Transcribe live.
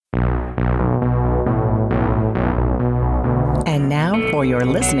For your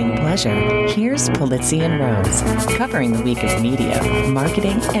listening pleasure, here's Polizzi and Rose, covering the week of media,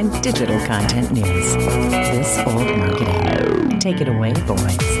 marketing, and digital content news. This Old Marketing. Take it away,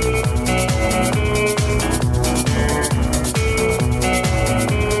 boys.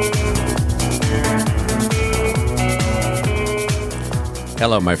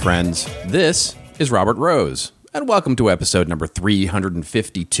 Hello, my friends. This is Robert Rose, and welcome to episode number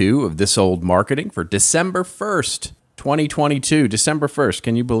 352 of This Old Marketing for December 1st, 2022. December 1st.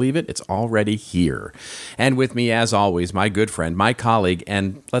 Can you believe it? It's already here. And with me, as always, my good friend, my colleague,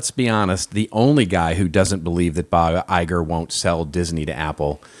 and let's be honest, the only guy who doesn't believe that Bob Iger won't sell Disney to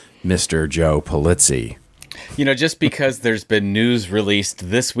Apple, Mr. Joe Polizzi. You know, just because there's been news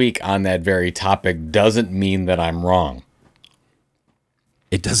released this week on that very topic doesn't mean that I'm wrong.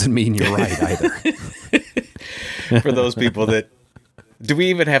 It doesn't mean you're right either. For those people that... Do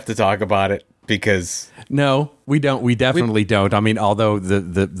we even have to talk about it? Because... No, we don't. We definitely don't. I mean, although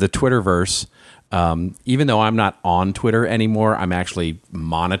the Twitterverse, even though I'm not on Twitter anymore, I'm actually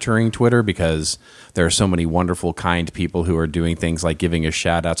monitoring Twitter because there are so many wonderful, kind people who are doing things like giving us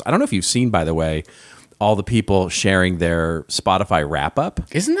shout-outs. I don't know if you've seen, by the way, all the people sharing their Spotify wrap-up.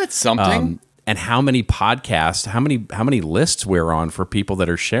 Isn't that something? And how many podcasts, how many lists we're on for people that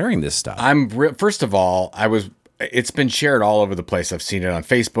are sharing this stuff. First of all, it's been shared all over the place. I've seen it on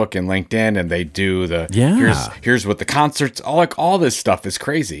Facebook and LinkedIn, and they do here's what the concerts, all this stuff is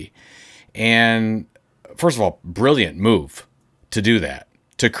crazy. And first of all, brilliant move to do that,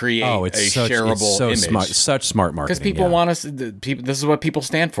 to create shareable image. Such smart marketing. Because people want us. This is what people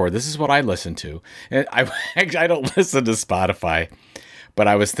stand for. This is what I listen to. And I don't listen to Spotify. But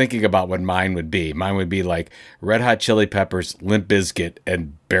I was thinking about what mine would be. Mine would be like Red Hot Chili Peppers, Limp Bizkit,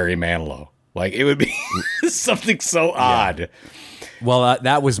 and Barry Manilow. Like, it would be something so odd. Well,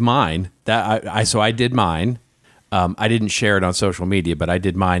 that was mine. So I did mine. I didn't share it on social media, but I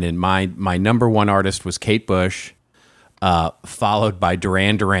did mine. And my number one artist was Kate Bush, followed by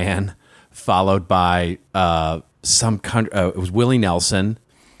Duran Duran, followed by it was Willie Nelson,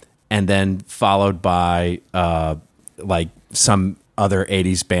 and then followed by like some other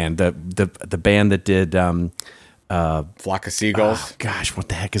 80s band, the band that did Flock of Seagulls. Oh, gosh, what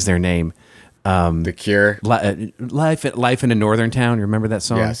the heck is their name? The Cure. Life in a Northern Town. You remember that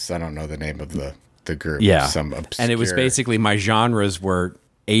song? Yes, I don't know the name of the group. Yeah, some obscure... And it was basically, my genres were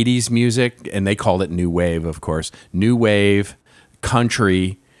 80s music, and they called it new wave, of course. New wave,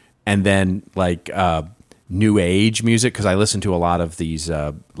 country, and then like new age music, because I listen to a lot of these,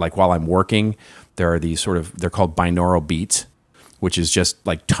 like while I'm working, there are these they're called binaural beats, which is just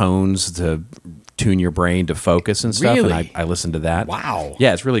like tones to tune your brain to focus and stuff. Really? And I listen to that. Wow.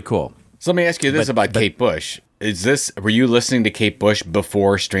 Yeah, it's really cool. So let me ask you this about Kate Bush. Were you listening to Kate Bush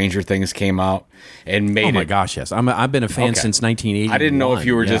before Stranger Things came out and made it? Oh my gosh, yes. I've been a fan since 1980. I didn't know if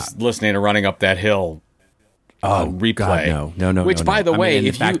you were just listening to Running Up That Hill replay. God, no. Which, by the way,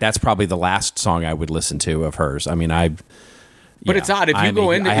 in fact, that's probably the last song I would listen to of hers. I mean, But it's odd. If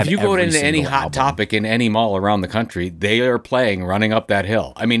you go into any hot topic in any mall around the country, they are playing Running Up That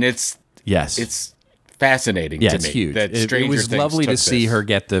Hill. I mean, it's fascinating to me. It's huge. That it was lovely to see her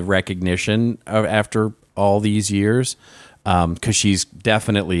get the recognition after all these years, because she's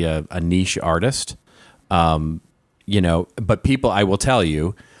definitely a niche artist. But I will tell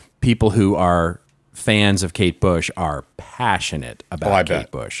you, people who are fans of Kate Bush are passionate about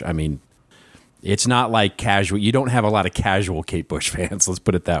Kate Bush. I mean, it's not like casual. You don't have a lot of casual Kate Bush fans. Let's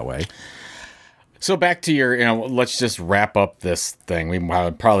put it that way. So back to your, let's just wrap up this thing. We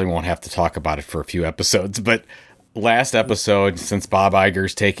probably won't have to talk about it for a few episodes, but last episode, since Bob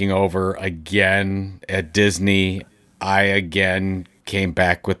Iger's taking over again at Disney, I again came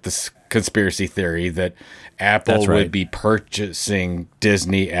back with this conspiracy theory that Apple would be purchasing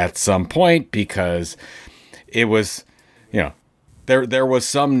Disney at some point, because it was, There was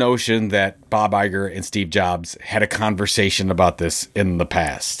some notion that Bob Iger and Steve Jobs had a conversation about this in the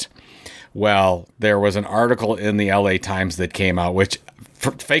past. Well, there was an article in the LA Times that came out, which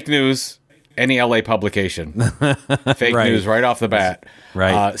fake news, any LA publication, fake news right off the bat,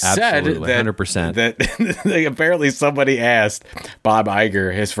 said that 100%. That apparently somebody asked Bob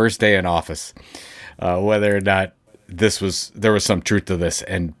Iger his first day in office whether or not there was some truth to this,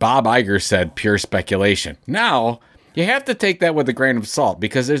 and Bob Iger said pure speculation. Now, you have to take that with a grain of salt,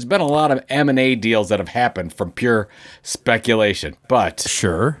 because there's been a lot of M&A deals that have happened from pure speculation. But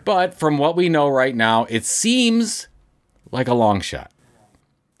from what we know right now, it seems like a long shot.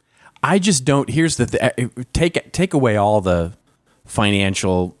 I just don't. Here's the take away all the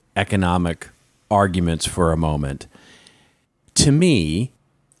financial, economic arguments for a moment. To me,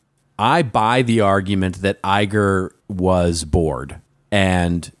 I buy the argument that Iger was bored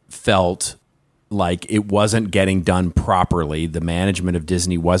and felt like it wasn't getting done properly. The management of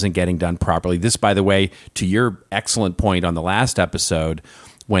Disney wasn't getting done properly. This, by the way, to your excellent point on the last episode,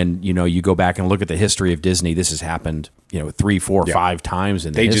 when you go back and look at the history of Disney, this has happened 3, 4, 5 times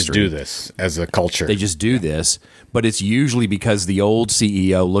in the history. They just do this as a culture. They just do this, but it's usually because the old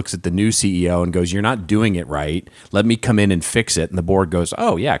CEO looks at the new CEO and goes, "You're not doing it right. Let me come in and fix it." And the board goes,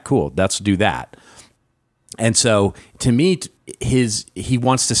 "Oh yeah, cool. Let's do that." And so, to me, he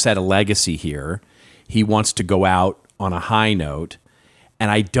wants to set a legacy here. He wants to go out on a high note.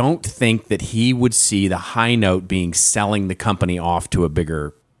 And I don't think that he would see the high note being selling the company off to a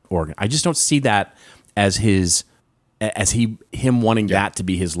bigger organ. I just don't see that as him wanting that to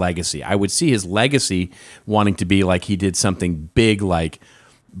be his legacy. I would see his legacy wanting to be like he did something big, like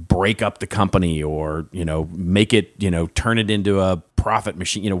break up the company or, make it, turn it into a profit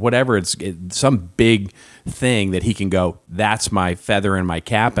machine, whatever. It's some big thing that he can go, "That's my feather in my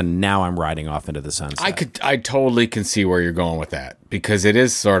cap, and now I'm riding off into the sunset." I totally can see where you're going with that, because it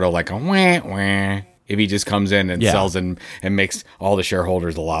is sort of like a wah, wah, if he just comes in and sells and makes all the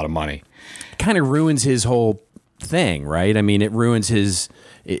shareholders a lot of money. It kind of ruins his whole thing, right? I mean, it ruins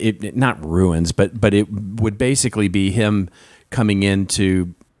it not ruins, but it would basically be him coming in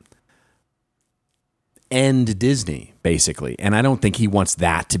to end Disney, basically. And I don't think he wants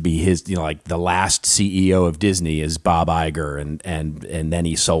that to be his, like the last CEO of Disney is Bob Iger, and then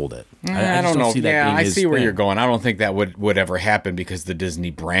he sold it. I don't know. See that I see where thing. you're going. I don't think that would ever happen, because the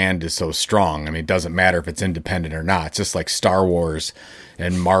Disney brand is so strong. I mean, it doesn't matter if it's independent or not. It's just like Star Wars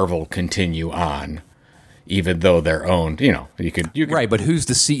and Marvel continue on, even though they're owned. You could right. But who's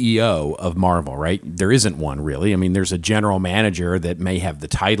the CEO of Marvel? Right? There isn't one really. I mean, there's a general manager that may have the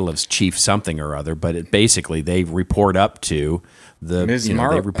title of chief something or other, but basically they report up to the Ms.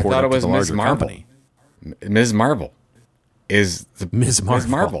 Marvel. They report up to the larger company. Ms. Marvel is the Ms.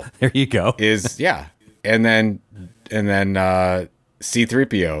 Marvel. There you go. And then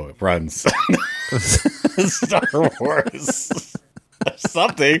C-3PO runs Star Wars.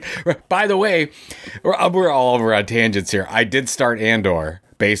 Something. By the way, we're all over on tangents here. I did start Andor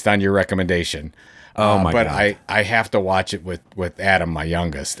based on your recommendation. But God. I have to watch it with Adam, my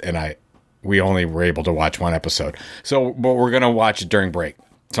youngest, and we only were able to watch one episode. So, but we're gonna watch it during break.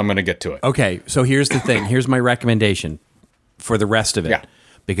 So I'm gonna get to it. Okay. So here's the thing. Here's my recommendation for the rest of it. Yeah.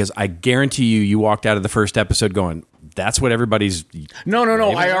 Because I guarantee you walked out of the first episode going, "That's what everybody's." No.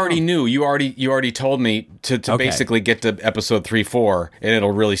 I already knew. You already told me to basically get to episode 3, 4, and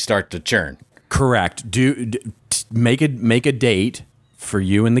it'll really start to churn. Correct. Make a date for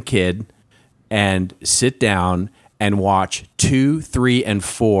you and the kid, and sit down and watch 2, 3, and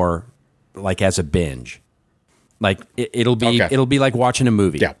 4 like as a binge. Like it'll be like watching a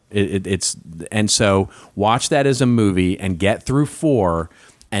movie. Yeah. And so watch that as a movie and get through 4,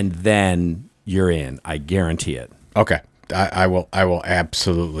 and then you're in. I guarantee it. Okay, I will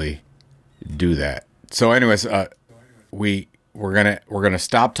absolutely do that. So, anyways, we're gonna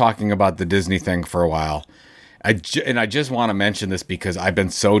stop talking about the Disney thing for a while. I just want to mention this because I've been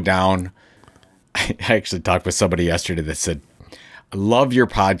so down. I actually talked with somebody yesterday that said, "I love your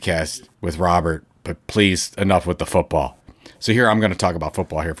podcast with Robert, but please enough with the football." So here I'm going to talk about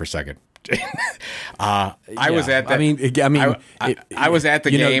football here for a second. I was at that. I was at the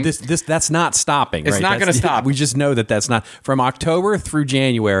game. That's not stopping. It's right? not going to stop. We just know that's not from October through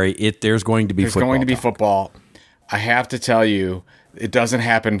January. There's going to be football. I have to tell you, it doesn't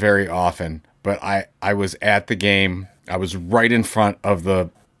happen very often. But I was at the game. I was right in front of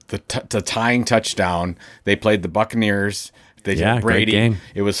the tying touchdown. They played the Buccaneers. They did Brady. Great game.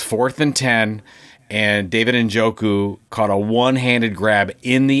 It was 4th and 10. And David Njoku caught a one-handed grab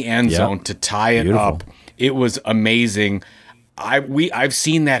in the end zone to tie it up. It was amazing. I've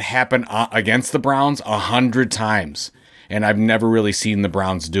seen that happen against the Browns 100 times, and I've never really seen the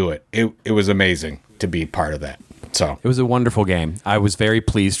Browns do it. It was amazing to be part of that. So it was a wonderful game. I was very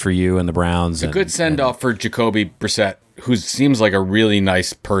pleased for you and the Browns. A good send-off for Jacoby Brissett, who seems like a really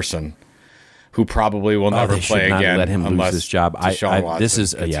nice person, who probably will never play again. Let him lose his job. This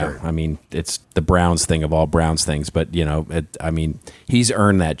is hurt. I mean, it's the Browns thing of all Browns things, but he's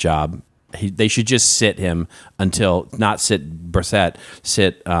earned that job. They should just sit him until not sit Brissett,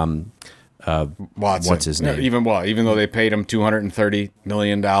 sit Watson. What's his name? Even though they paid him $230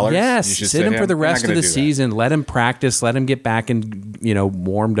 million. Yes, you should sit him for the rest of the season. Let him practice. Let him get back and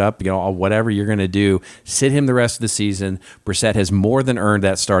warmed up. Whatever you're going to do, sit him the rest of the season. Brissett has more than earned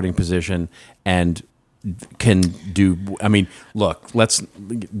that starting position and can do. I mean, look,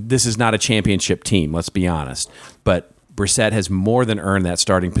 this is not a championship team. Let's be honest, but Brissett has more than earned that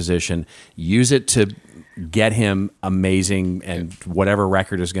starting position. Use it to get him amazing and whatever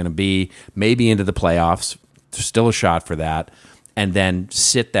record is going to be, maybe into the playoffs. There's still a shot for that, and then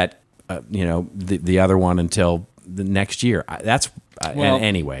sit that the other one until the next year.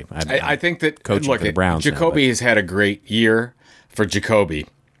 Anyway. I think that coaching for the Browns. Jacoby has had a great year for Jacoby.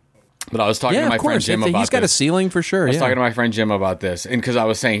 But I was talking to my friend Jim about this. He's got a ceiling for sure. I was talking to my friend Jim about this, and because I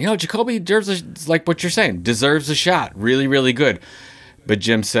was saying, Jacoby deserves, like what you're saying, deserves a shot. Really, really good. But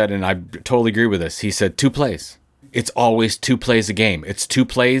Jim said, and I totally agree with this, he said 2 plays. It's always 2 plays a game. It's 2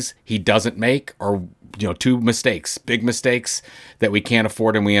 plays he doesn't make, or 2 mistakes, big mistakes that we can't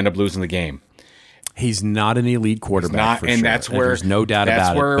afford, and we end up losing the game. He's not an elite quarterback, for sure. That's where there's no doubt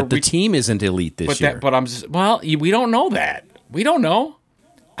about it. But the team isn't elite this year. We don't know that. We don't know.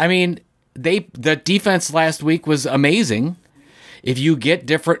 I mean, the defense last week was amazing. If you get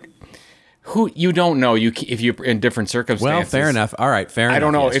different, you don't know if you're in different circumstances. Well, fair enough. All right, fair enough. I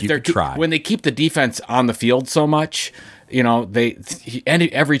don't know if they're when they keep the defense on the field so much.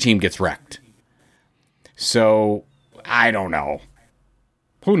 Every team gets wrecked. So I don't know.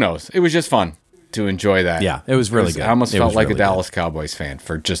 Who knows? It was just fun to enjoy that. Yeah, it was really good. I almost felt like a Dallas Cowboys fan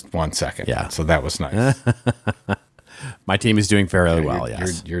for just 1 second. Yeah, so that was nice. My team is doing fairly well.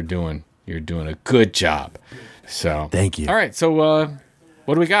 Yes, you're doing a good job. So thank you. All right, so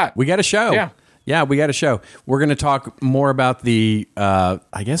what do we got? We got a show. Yeah, we got a show. We're going to talk more about the,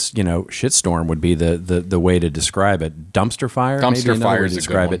 I guess shitstorm would be the way to describe it. Dumpster fire. Dumpster fire is to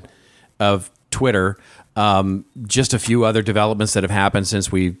describe it. Of Twitter. Just a few other developments that have happened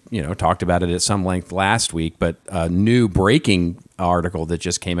since we talked about it at some length last week, but a new breaking article that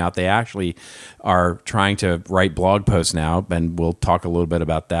just came out. They actually are trying to write blog posts now, and we'll talk a little bit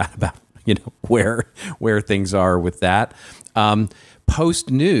about that, about where things are with that.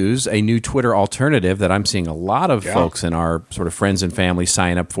 Post News, a new Twitter alternative that I'm seeing a lot of folks in our sort of friends and family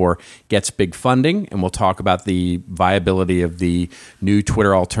sign up for, gets big funding, and we'll talk about the viability of the new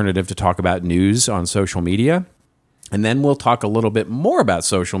Twitter alternative to talk about news on social media. And then we'll talk a little bit more about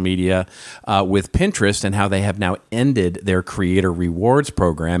social media with Pinterest and how they have now ended their creator rewards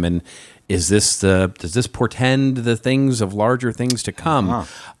program. And does this portend the things of larger things to come?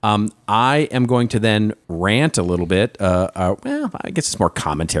 Uh-huh. I am going to then rant a little bit. I guess it's more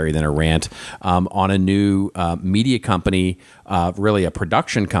commentary than a rant on a new media company, really a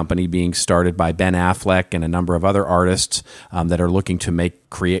production company being started by Ben Affleck and a number of other artists that are looking to make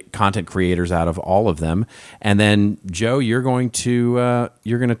content creators out of all of them. And then Joe, you're going to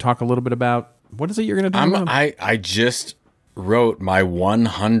talk a little bit about, what is it you're going to talk about? I just wrote my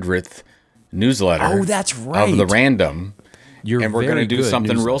 100th newsletter. Oh, that's right. Of the Random. And we're going to do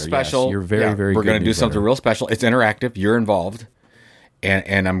something real special. Yes, you're very good. We're going to do something real special. It's interactive. You're involved.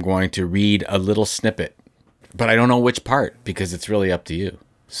 And I'm going to read a little snippet. But I don't know which part because it's really up to you.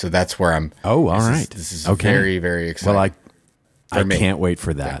 So that's where I'm. Oh, all right. This is very, very exciting. Well, I can't wait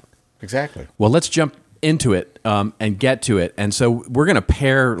for that. Yeah, exactly. Well, let's jump into it and get to it. And so we're going to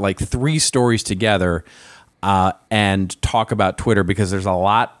pair like 3 stories together and talk about Twitter because there's a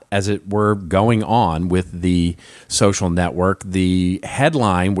lot, as it were, going on with the social network. The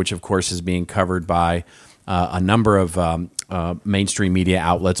headline, which of course is being covered by a number of mainstream media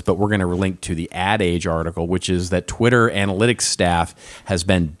outlets, but we're going to link to the Ad Age article, which is that Twitter analytics staff has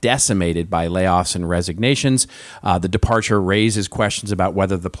been decimated by layoffs and resignations. The departure raises questions about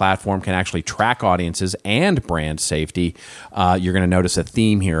whether the platform can actually track audiences and brand safety. You're going to notice a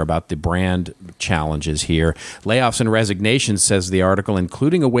theme here about the brand challenges here. Layoffs and resignations, says the article,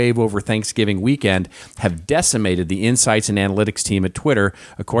 including a wave over Thanksgiving weekend, have decimated the insights and analytics team at Twitter,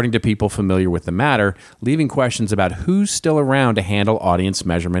 according to people familiar with the matter, leaving questions about who's still around to handle audience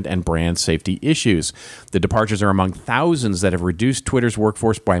measurement and brand safety issues. The departures are among thousands that have reduced Twitter's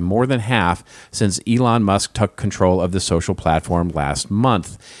workforce by more than half since Elon Musk took control of the social platform last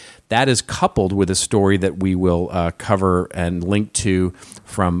month. That is coupled with a story that we will cover and link to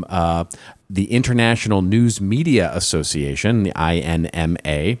from the International News Media Association, the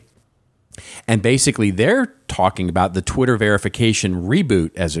INMA. And basically, they're talking about the Twitter verification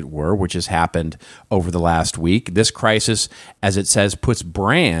reboot, as it were, which has happened over the last week. This crisis, as it says, puts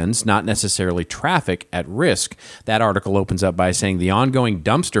brands, not necessarily traffic, at risk. That article opens up by saying the ongoing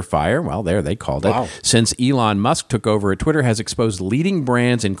dumpster fire, well, there they called it, since Elon Musk took over at Twitter has exposed leading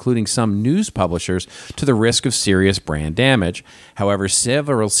brands, including some news publishers, to the risk of serious brand damage. However,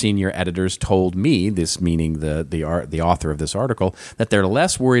 several senior editors told me, this meaning the author of this article, that they're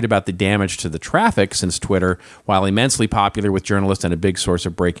less worried about the damage to the traffic since Twitter while immensely popular with journalists and a big source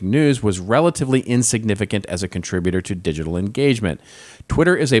of breaking news, was relatively insignificant as a contributor to digital engagement.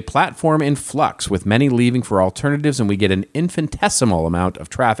 Twitter is a platform in flux, with many leaving for alternatives, and we get an infinitesimal amount of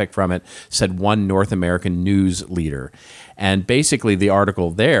traffic from it, said one North American news leader. And basically, the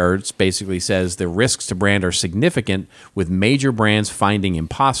article there basically says the risks to brand are significant, with major brands finding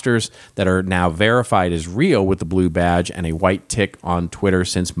imposters that are now verified as real with the blue badge and a white tick on Twitter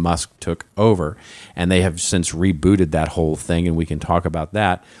since Musk took over. And they have since rebooted that whole thing, and we can talk about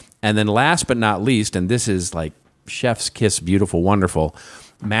that. And then last but not least, and this is like chef's kiss, beautiful, wonderful,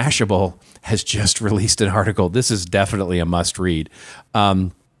 Mashable has just released an article. This is definitely a must read.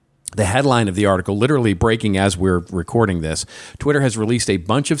 The headline of the article, literally breaking as we're recording this, Twitter has released a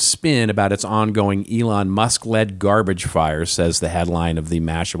bunch of spin about its ongoing Elon Musk-led garbage fire, says the headline of the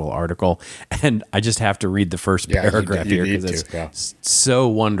Mashable article. And I just have to read the first paragraph here because it's so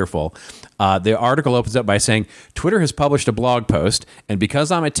wonderful. The article opens up by saying, Twitter has published a blog post, and because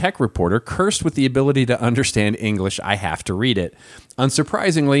I'm a tech reporter cursed with the ability to understand English, I have to read it.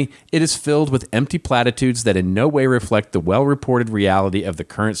 Unsurprisingly, it is filled with empty platitudes that in no way reflect the well-reported reality of the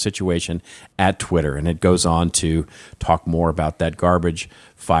current situation at Twitter. And it goes on to talk more about that garbage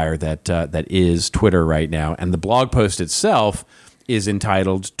fire that is Twitter right now. And the blog post itself is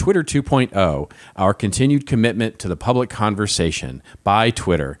entitled Twitter 2.0, Our Continued Commitment to the Public Conversation by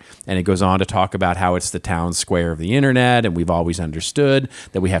Twitter. And it goes on to talk about how it's the town square of the internet, and we've always understood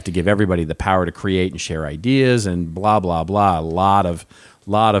that we have to give everybody the power to create and share ideas, and blah, blah, blah. A lot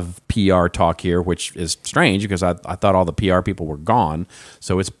of PR talk here, which is strange because I thought all the PR people were gone.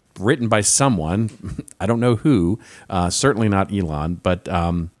 So it's written by someone. I don't know who, certainly not Elon, but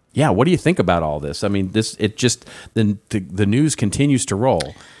yeah, what do you think about all this? I mean, the news continues to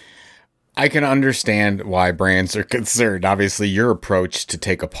roll. I can understand why brands are concerned. Obviously, your approach to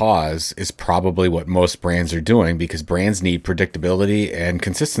take a pause is probably what most brands are doing, because brands need predictability and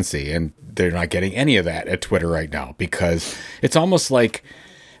consistency, and they're not getting any of that at Twitter right now, because it's almost like,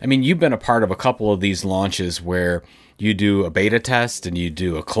 I mean, you've been a part of a couple of these launches where you do a beta test and you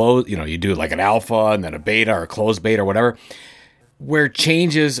do a close, you do like an alpha and then a beta or a closed beta or whatever, where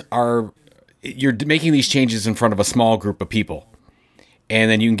you're making these changes in front of a small group of people, and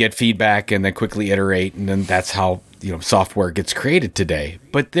then you can get feedback and then quickly iterate, and then that's how software gets created today.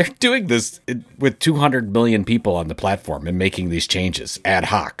 But they're doing this with 200 million people on the platform and making these changes ad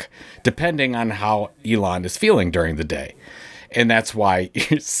hoc, depending on how Elon is feeling during the day. And that's why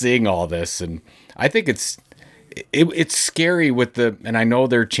you're seeing all this. And I think it's scary and I know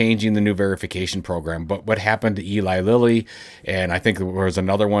they're changing the new verification program, but what happened to Eli Lilly, and I think there was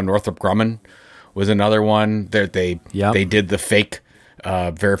another one, Northrop Grumman was another one that they did the fake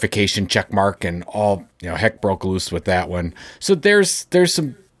verification check mark, and all, heck broke loose with that one. So there's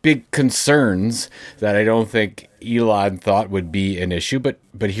some big concerns that I don't think Elon thought would be an issue,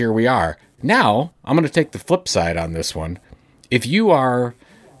 but here we are. Now, I'm going to take the flip side on this one. If you are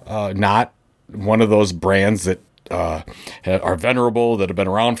not one of those brands that are venerable, that have been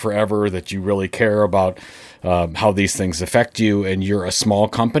around forever, that you really care about how these things affect you, and you're a small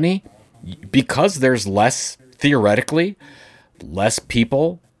company, because there's theoretically less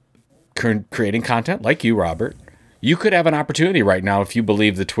people creating content like you, Robert, you could have an opportunity right now if you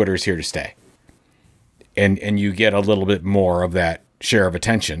believe that Twitter is here to stay. And you get a little bit more of that share of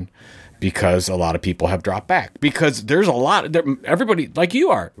attention, because a lot of people have dropped back. Because there's everybody, like you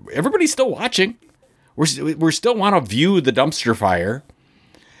are, everybody's still watching. We still want to view the dumpster fire.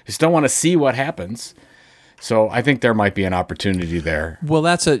 We still want to see what happens. So I think there might be an opportunity there. Well,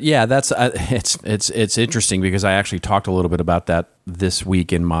 it's interesting, because I actually talked a little bit about that this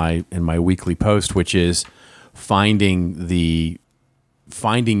week in my weekly post, which is finding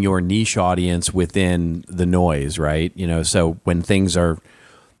your niche audience within the noise, right? So when things are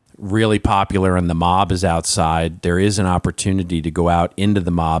really popular and the mob is outside, there is an opportunity to go out into the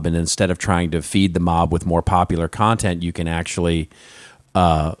mob, and instead of trying to feed the mob with more popular content, you can actually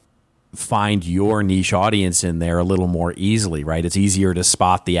find your niche audience in there a little more easily, right? It's easier to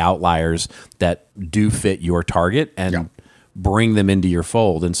spot the outliers that do fit your target and bring them into your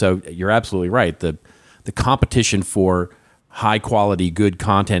fold. And so you're absolutely right. The competition for high quality, good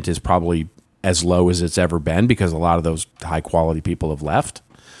content is probably as low as it's ever been, because a lot of those high quality people have left.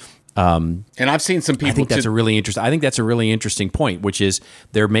 And I've seen some people. I think that's a really interesting point, which is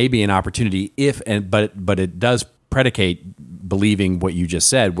there may be an opportunity but it does predicate believing what you just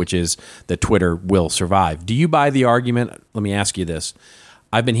said, which is that Twitter will survive. Do you buy the argument? Let me ask you this.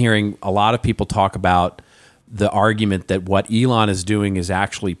 I've been hearing a lot of people talk about the argument that what Elon is doing is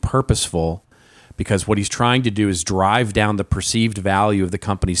actually purposeful, because what he's trying to do is drive down the perceived value of the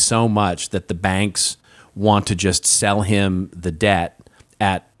company so much that the banks want to just sell him the debt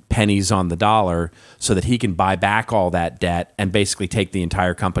at pennies on the dollar so that he can buy back all that debt and basically take the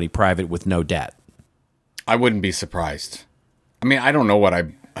entire company private with no debt. I wouldn't be surprised. I mean, I don't know I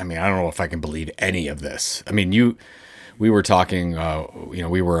don't know if I can believe any of this. I mean, we were talking,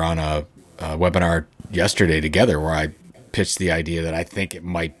 we were on a webinar yesterday together where I pitched the idea that I think it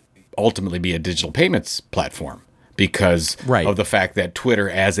might ultimately be a digital payments platform because of the fact that Twitter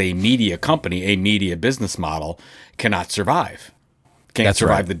as a media company, a media business model, cannot survive. Can't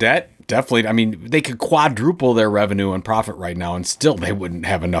survive the debt. Definitely. I mean, they could quadruple their revenue and profit right now, and still they wouldn't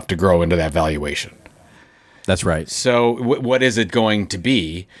have enough to grow into that valuation. That's right. So what is it going to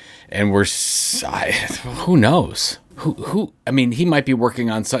be? And who knows? Who? I mean, he might be working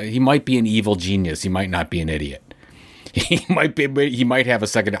on something. He might be an evil genius. He might not be an idiot. He might have a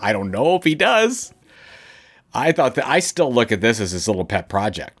second. I don't know if he does. I still look at this as his little pet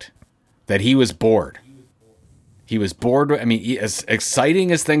project. That he was bored. He was bored. I mean, as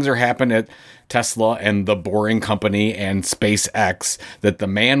exciting as things are happening at Tesla and the Boring Company and SpaceX, that the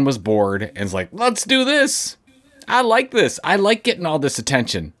man was bored and is like, let's do this. I like this. I like getting all this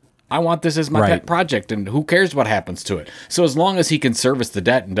attention. I want this as my pet project, and who cares what happens to it? So as long as he can service the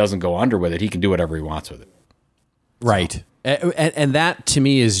debt and doesn't go under with it, he can do whatever he wants with it. Right. And that, to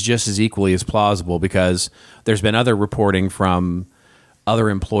me, is just as equally as plausible because there's been other reporting from other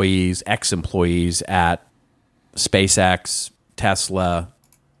employees, ex-employees at SpaceX, Tesla.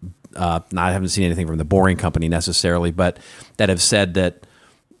 I haven't seen anything from the Boring Company necessarily, but that have said that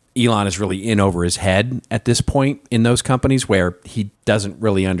Elon is really in over his head at this point in those companies where he doesn't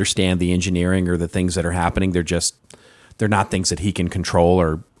really understand the engineering or the things that are happening. They're not things that he can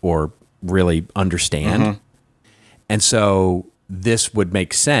control or really understand. Mm-hmm. And so this would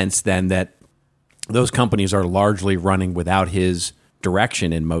make sense then that those companies are largely running without his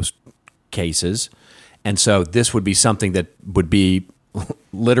direction in most cases. And so this would be something that would be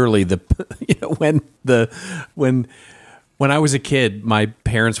literally when I was a kid, my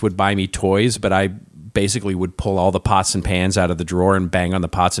parents would buy me toys, but I basically would pull all the pots and pans out of the drawer and bang on the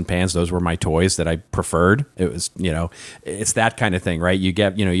pots and pans. Those were my toys that I preferred. It was, it's that kind of thing, right? You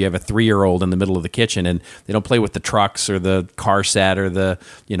have a 3-year-old in the middle of the kitchen and they don't play with the trucks or the car set or the,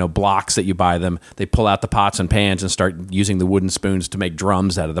 blocks that you buy them. They pull out the pots and pans and start using the wooden spoons to make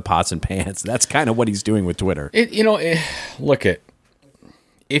drums out of the pots and pans. That's kind of what he's doing with Twitter. If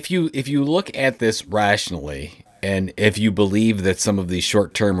you look at this rationally, and if you believe that some of these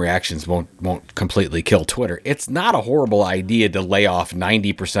short-term reactions won't completely kill Twitter, it's not a horrible idea to lay off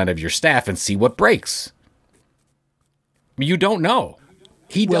 90% of your staff and see what breaks. You don't know.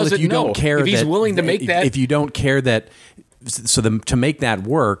 He doesn't know. Don't care if he's willing to make that. If you don't care that, to make that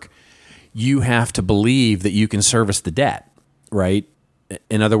work, you have to believe that you can service the debt, right?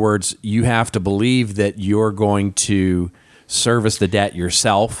 In other words, you have to believe that you're going to service the debt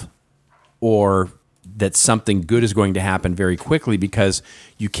yourself, or that something good is going to happen very quickly, because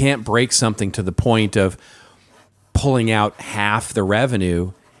you can't break something to the point of pulling out half the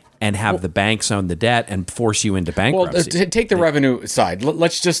revenue and have the banks own the debt and force you into bankruptcy. Well, take the revenue side.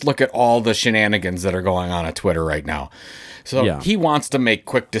 Let's just look at all the shenanigans that are going on at Twitter right now. So he wants to make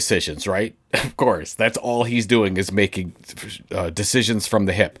quick decisions, right? Of course, that's all he's doing is making decisions from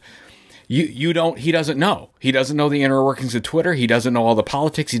the hip. He doesn't know. He doesn't know the inner workings of Twitter. He doesn't know all the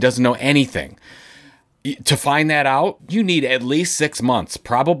politics. He doesn't know anything. To find that out, you need at least 6 months,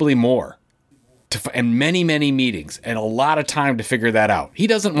 probably more, and many, many meetings and a lot of time to figure that out. He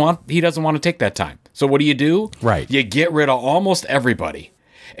doesn't want to take that time. So what do? Right. You get rid of almost everybody.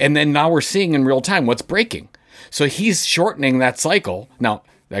 And then now we're seeing in real time what's breaking. So he's shortening that cycle. Now,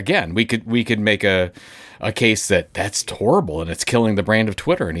 again, we could make a case that's horrible and it's killing the brand of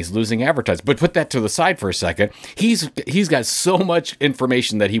Twitter and he's losing advertisers. But put that to the side for a second. He's got so much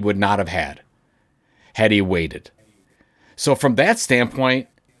information that he would not have had he waited. So from that standpoint,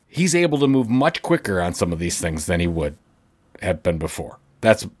 he's able to move much quicker on some of these things than he would have been before.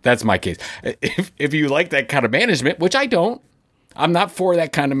 That's my case. If you like that kind of management, which I don't, I'm not for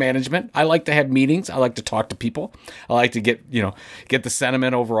that kind of management. I like to have meetings. I like to talk to people. I like to get the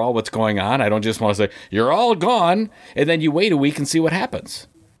sentiment overall, what's going on. I don't just want to say, you're all gone, and then you wait a week and see what happens.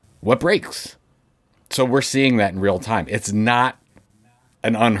 What breaks? So we're seeing that in real time. It's not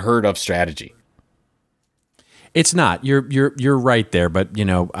an unheard of strategy. It's not. You're right there, but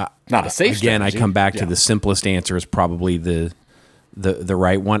not a safe again, strategy. I come back to the simplest answer is probably the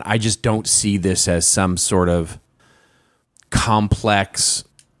right one. I just don't see this as some sort of complex.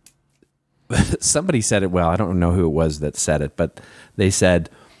 Somebody said it well. I don't know who it was that said it, but they said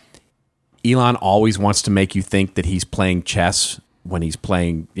Elon always wants to make you think that he's playing chess when he's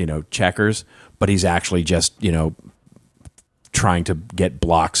playing, checkers, but he's actually just, trying to get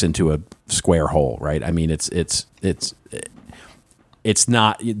blocks into a square hole, right? I mean, it's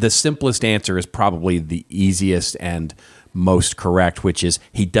not, the simplest answer is probably the easiest and most correct, which is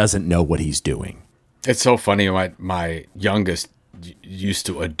he doesn't know what he's doing. It's so funny. My youngest used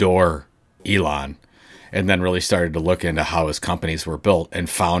to adore Elon, and then really started to look into how his companies were built and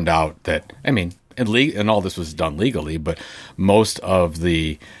found out that, I mean, and all this was done legally, but most of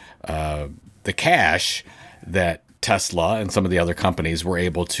the cash that Tesla and some of the other companies were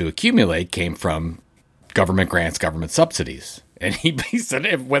able to accumulate came from government grants, government subsidies. And he said,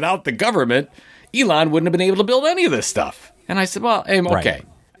 if without the government, Elon wouldn't have been able to build any of this stuff. And I said, well, okay, right.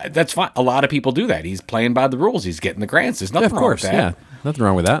 That's fine. A lot of people do that. He's playing by the rules. He's getting the grants. There's nothing wrong with that. Yeah, nothing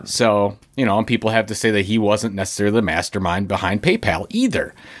wrong with that. So, and people have to say that he wasn't necessarily the mastermind behind PayPal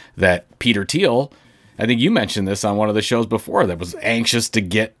either. That Peter Thiel, I think you mentioned this on one of the shows before, that was anxious to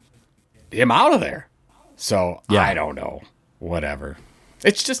get him out of there. So, yeah. I don't know. Whatever.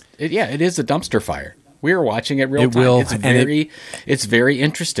 It's just, it is a dumpster fire. We are watching it real time. It's very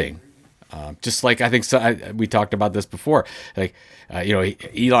interesting. Just like I think we talked about this before. Like,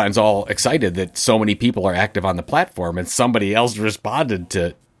 Elon's all excited that so many people are active on the platform, and somebody else responded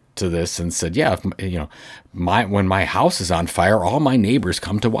to this and said, "Yeah, when my house is on fire, all my neighbors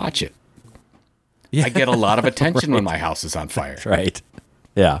come to watch it. Yeah. I get a lot of attention right. when my house is on fire." Right.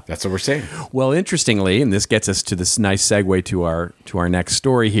 Yeah, that's what we're saying. Well, interestingly, and this gets us to this nice segue to our next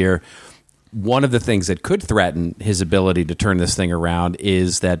story here. One of the things that could threaten his ability to turn this thing around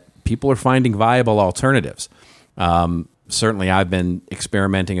is that people are finding viable alternatives. Certainly, I've been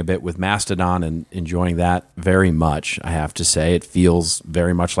experimenting a bit with Mastodon and enjoying that very much, I have to say. It feels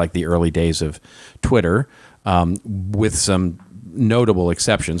very much like the early days of Twitter, with some notable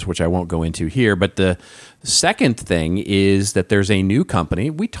exceptions, which I won't go into here. But the second thing is that there's a new company.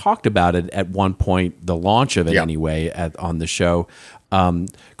 We talked about it at one point, the launch of it anyway, on the show,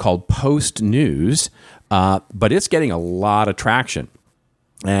 called Post News, but it's getting a lot of traction.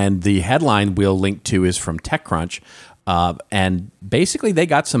 And the headline we'll link to is from TechCrunch, and basically they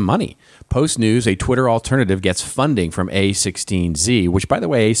got some money. Post News, a Twitter alternative, gets funding from A16Z, which, by the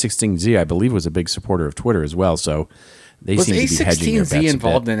way, A16Z, I believe, was a big supporter of Twitter as well, so they seem to be hedging their bets a bit. Was A16Z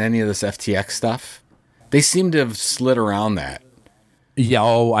involved in any of this FTX stuff? They seem to have slid around that. Yeah,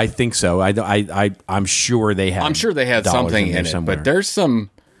 I think so. I'm sure they had. I'm sure they had something in it, somewhere. But there's some.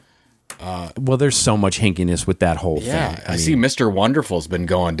 There's so much hinkiness with that whole thing. I see Mr. Wonderful's been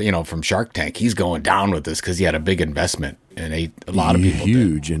going, from Shark Tank. He's going down with this because he had a big investment, and a lot of people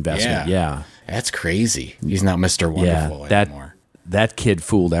huge investment. Yeah, that's crazy. He's not Mr. Wonderful anymore. That kid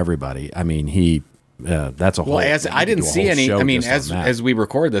fooled everybody. I mean, that's a whole. Well, I didn't see any. I mean, as we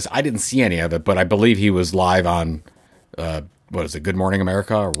record this, I didn't see any of it, but I believe he was live on. What is it, Good Morning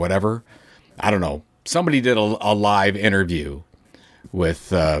America or whatever? I don't know. Somebody did a live interview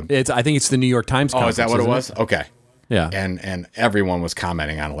with. I think it's the New York Times. Oh, is that what it was? Okay. Yeah. And everyone was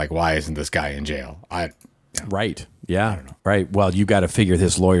commenting on it, like, why isn't this guy in jail? Right. Yeah. I don't know. Right. Well, you got to figure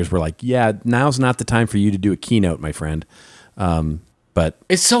his lawyers were like, yeah, now's not the time for you to do a keynote, my friend. But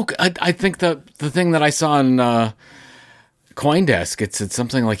it's so. I think the thing that I saw on CoinDesk, it's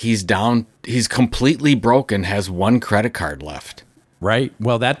something like he's down. He's completely broken. Has one credit card left. Right.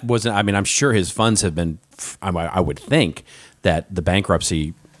 Well, that wasn't. I mean, I'm sure his funds have been. I would think that the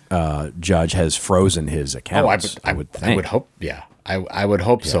bankruptcy judge has frozen his accounts. I would hope. Yeah, I would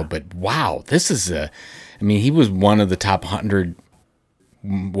hope so. But wow, this is I mean, he was one of the top 100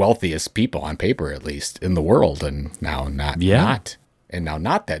 wealthiest people on paper, at least in the world, and now not. And now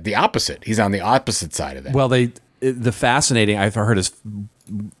not that. The opposite. He's on the opposite side of that. Well, the fascinating. I've heard a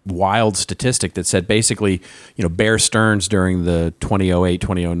wild statistic that said basically, Bear Stearns during the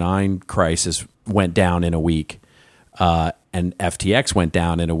 2008-2009 crisis went down in a week, and FTX went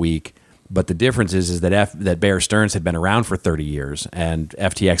down in a week. But the difference is that Bear Stearns had been around for 30 years, and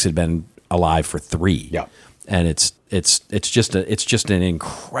FTX had been alive for 3. Yeah, and it's just an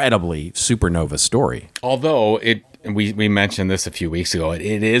incredibly supernova story. Although we mentioned this a few weeks ago, it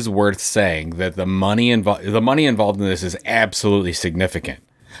is worth saying that the money involved in this is absolutely significant,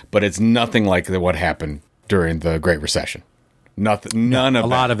 but it's nothing like what happened during the Great Recession. None of a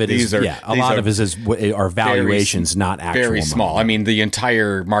lot of it is are valuations, not actual very small. money. I mean, the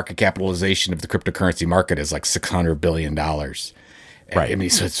entire market capitalization of the cryptocurrency market is like $600 billion. Right. I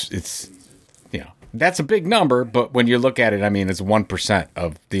mean, so it's that's a big number, but when you look at it, I mean, it's 1%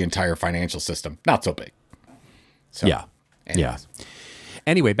 of the entire financial system. Not so big. So, anyways.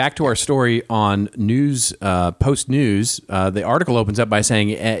 Anyway, back to our story on news, Post News. The article opens up by saying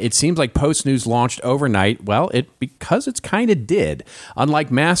it seems like Post News launched overnight. Well, because it's kind of did.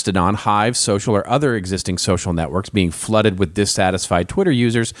 Unlike Mastodon, Hive, Social, or other existing social networks being flooded with dissatisfied Twitter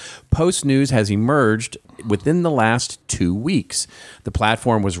users, Post News has emerged within the last 2 weeks. The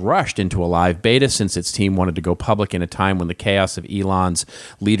platform was rushed into a live beta since its team wanted to go public in a time when the chaos of Elon's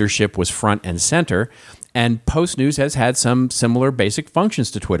leadership was front and center. And Post News has had some similar basic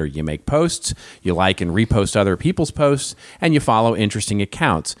functions to Twitter. You make posts, you like and repost other people's posts, and you follow interesting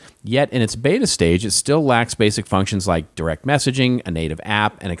accounts. Yet in its beta stage, it still lacks basic functions like direct messaging, a native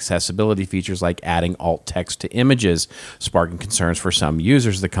app, and accessibility features like adding alt text to images, sparking concerns for some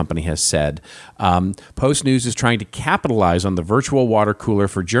users, the company has said. Post News is trying to capitalize on the virtual water cooler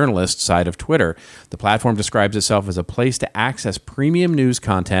for journalists side of Twitter. The platform describes itself as a place to access premium news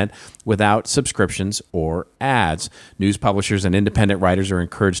content without subscriptions or ads. News publishers and independent writers are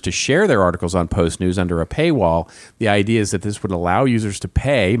encouraged to share their articles on Post News under a paywall. The idea is that this would allow users to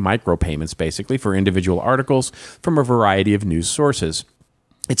pay micropayments, basically, for individual articles from a variety of news sources.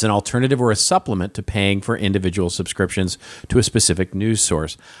 It's an alternative or a supplement to paying for individual subscriptions to a specific news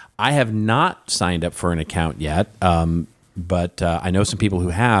source. I have not signed up for an account yet, but I know some people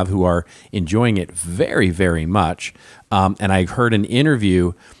who are enjoying it very, very much. And I heard an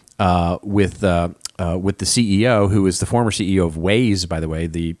interview with the CEO, who is the former CEO of Waze, by the way,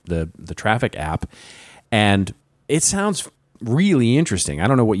 the traffic app, and it sounds really interesting. I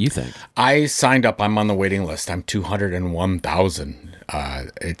don't know what you think. I signed up. I'm on the waiting list. I'm 201,000.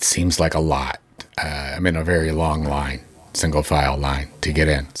 It seems like a lot. I'm in a very long line, single file line to get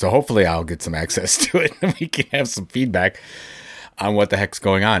in. So hopefully I'll get some access to it and we can have some feedback on what the heck's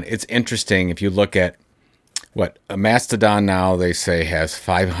going on. It's interesting if you look at what Mastodon now, they say, has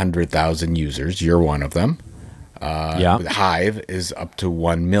 500,000 users. You're one of them. Hive is up to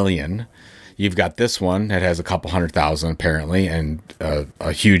 1 million. You've got this one that has a couple 100,000 apparently, and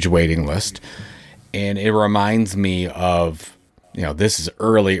a huge waiting list. And it reminds me of, this is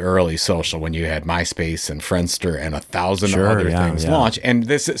early social when you had MySpace and Friendster and 1,000 other things launch.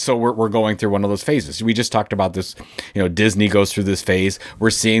 And so we're going through one of those phases. We just talked about this. Disney goes through this phase.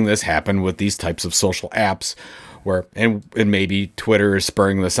 We're seeing this happen with these types of social apps. And maybe Twitter is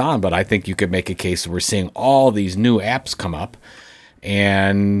spurring this on, but I think you could make a case that we're seeing all these new apps come up.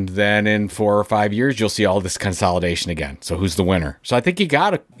 And then in 4 or 5 years, you'll see all this consolidation again. So who's the winner? So I think you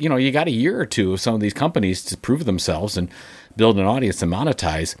got a year or two of some of these companies to prove themselves and build an audience and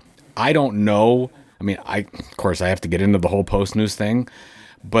monetize. I don't know. I mean, of course I have to get into the whole Post News thing,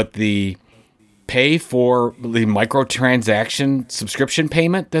 but the pay for the microtransaction subscription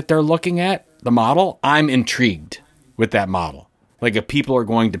payment that they're looking at, the model, I'm intrigued with that model. Like if people are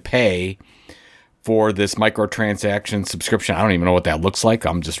going to pay for this microtransaction subscription, I don't even know what that looks like.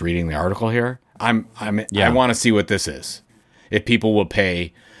 I'm just reading the article here. I want to see what this is. If people will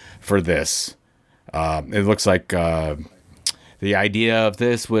pay for this, it looks like the idea of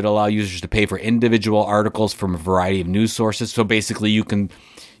this would allow users to pay for individual articles from a variety of news sources. So basically,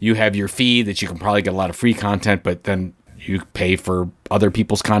 you have your feed that you can probably get a lot of free content, but then you pay for other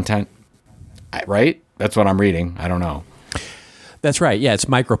people's content, right? That's what I'm reading. I don't know. That's right. Yeah, it's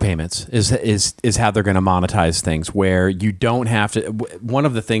micropayments is how they're going to monetize things, where you don't have to. One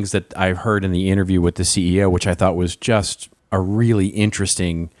of the things that I heard in the interview with the CEO, which I thought was just a really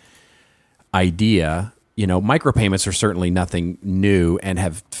interesting idea. Micropayments are certainly nothing new and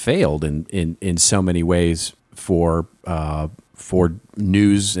have failed in so many ways for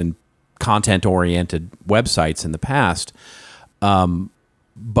news and content oriented websites in the past.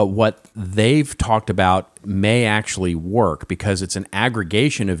 But what they've talked about may actually work because it's an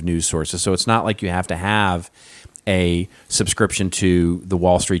aggregation of news sources. So it's not like you have to have a subscription to the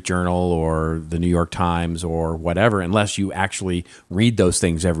Wall Street Journal or the New York Times or whatever, unless you actually read those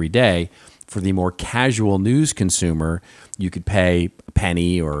things every day. For the more casual news consumer, you could pay a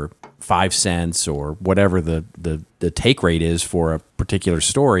penny or 5 cents or whatever the take rate is for a particular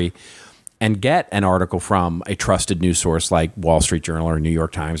story, and get an article from a trusted news source like Wall Street Journal or New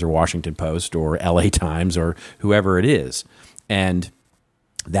York Times or Washington Post or LA Times or whoever it is. And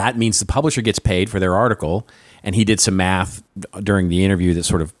that means the publisher gets paid for their article. And he did some math during the interview that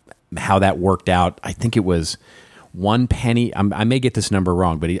sort of how that worked out. I think it was 1 penny. I may get this number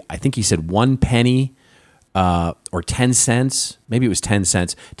wrong, but I think he said 1 penny or 10 cents. Maybe it was 10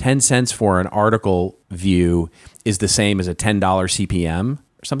 cents. 10 cents for an article view is the same as a $10 CPM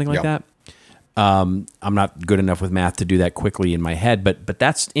or something like that. I'm not good enough with math to do that quickly in my head, but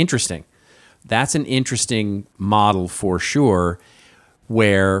that's interesting. That's an interesting model for sure,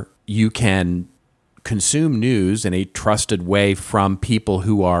 where you can consume news in a trusted way from people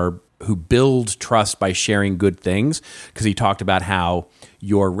who build trust by sharing good things, because he talked about how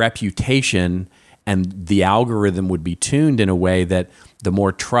your reputation and the algorithm would be tuned in a way that the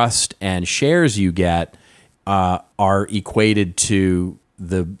more trust and shares you get are equated to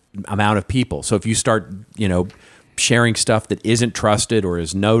the amount of people. So if you start, sharing stuff that isn't trusted or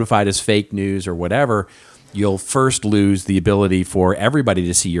is notified as fake news or whatever, you'll first lose the ability for everybody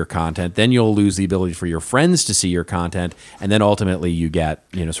to see your content. Then you'll lose the ability for your friends to see your content. And then ultimately you get,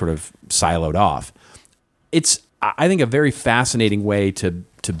 sort of siloed off. It's, I think, a very fascinating way to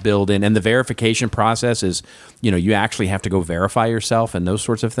build in. And the verification process is, you actually have to go verify yourself and those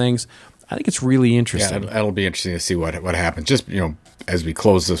sorts of things. I think it's really interesting. Yeah, that'll be interesting to see what happens. Just, as we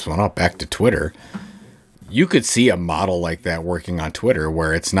close this one up, back to Twitter, you could see a model like that working on Twitter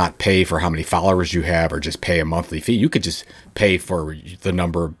where it's not pay for how many followers you have or just pay a monthly fee. You could just pay for the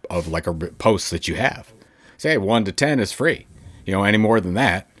number of posts that you have. Say 1 to 10 is free. Any more than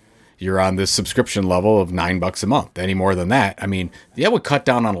that, you're on this subscription level of $9 a month. Any more than that, that would cut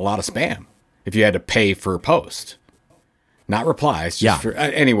down on a lot of spam if you had to pay for a post. Not replies. Just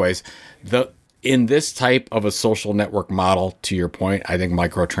anyways, in this type of a social network model, to your point, I think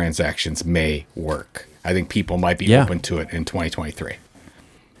microtransactions may work. I think people might be open to it in 2023.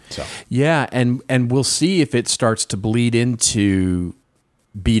 So yeah, and we'll see if it starts to bleed into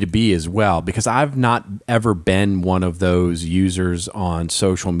B2B as well, because I've not ever been one of those users on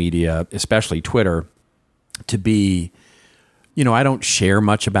social media, especially Twitter, to be, I don't share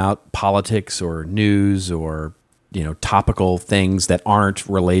much about politics or news or topical things that aren't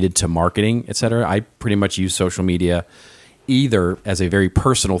related to marketing, et cetera. I pretty much use social media either as a very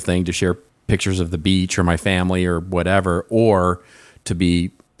personal thing to share pictures of the beach or my family or whatever, or to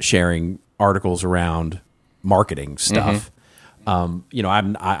be sharing articles around marketing stuff.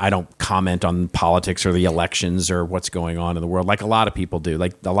 I don't comment on politics or the elections or what's going on in the world like a lot of people do.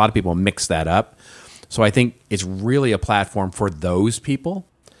 Like a lot of people mix that up. So I think it's really a platform for those people.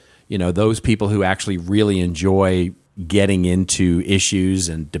 Those people who actually really enjoy getting into issues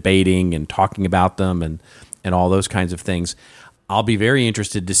and debating and talking about them and all those kinds of things. I'll be very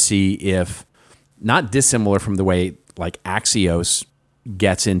interested to see if, not dissimilar from the way like Axios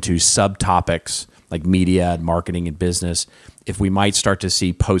gets into subtopics like media and marketing and business, if we might start to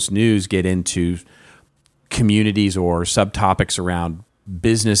see Post News get into communities or subtopics around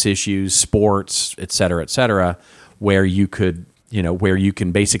business issues, sports, et cetera, where you could, where you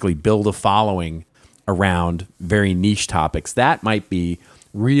can basically build a following around very niche topics. That might be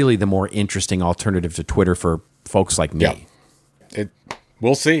really the more interesting alternative to Twitter for folks like me. Yeah.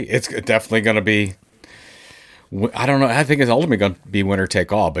 We'll see. It's definitely going to be, I don't know. I think it's ultimately going to be winner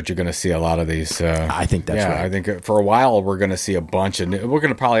take all, but you're going to see a lot of these. I think that's right. I think for a while we're going to see a bunch of, we're going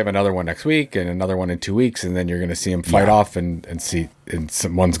to probably have another one next week and another one in 2 weeks. And then you're going to see them fight off and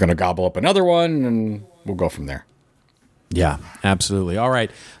someone's going to gobble up another one and we'll go from there. Yeah, absolutely. All right.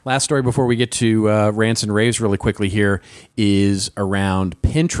 Last story before we get to rants and raves really quickly here is around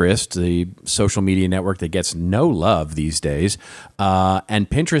Pinterest, the social media network that gets no love these days. And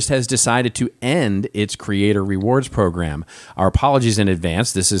Pinterest has decided to end its creator rewards program. Our apologies in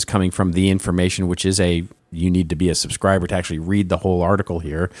advance. This is coming from The Information, which is you need to be a subscriber to actually read the whole article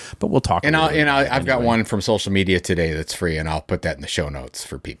here, but we'll talk. I've got one from Social Media Today that's free, and I'll put that in the show notes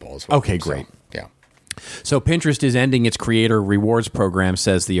for people as well. Okay, great. Yeah. So Pinterest is ending its creator rewards program,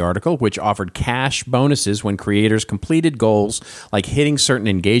 says the article, which offered cash bonuses when creators completed goals like hitting certain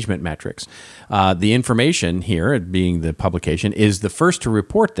engagement metrics. The Information here, being the publication, is the first to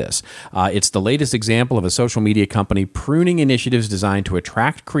report this. It's the latest example of a social media company pruning initiatives designed to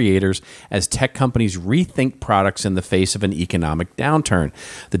attract creators as tech companies rethink products in the face of an economic downturn.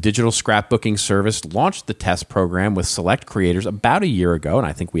 The digital scrapbooking service launched the test program with select creators about a year ago, and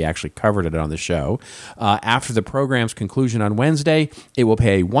I think we actually covered it on the show. After the program's conclusion on Wednesday, it will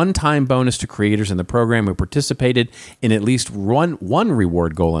pay a one-time bonus to creators in the program who participated in at least one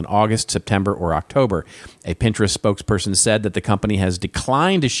reward goal in August, September, or October. A Pinterest spokesperson said that the company has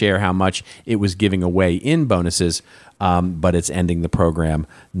declined to share how much it was giving away in bonuses, but it's ending the program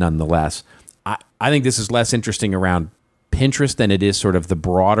nonetheless. I think this is less interesting around Pinterest than it is sort of the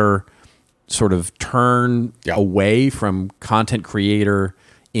broader sort of turn away from content creator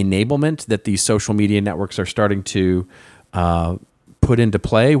enablement that these social media networks are starting to put into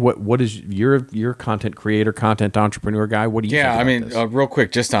play. What is your content creator, content entrepreneur guy? What do you think about this? Real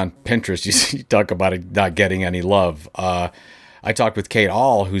quick, just on Pinterest, you talk about it not getting any love. I talked with Kate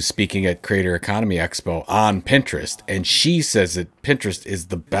All, who's speaking at Creator Economy Expo on Pinterest, and she says that Pinterest is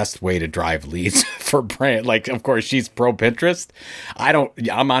the best way to drive leads for brand. Like, of course, she's pro Pinterest. I'm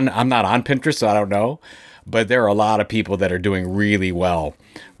not on Pinterest, so I don't know. But there are a lot of people that are doing really well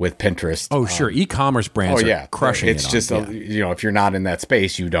with Pinterest. Oh, sure. E-commerce brands are crushing it. It's just, if you're not in that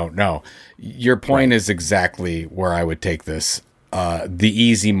space, you don't know. Your point is exactly where I would take this. The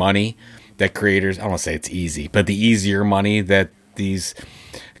easy money that creators, I don't want to say it's easy, but the easier money that these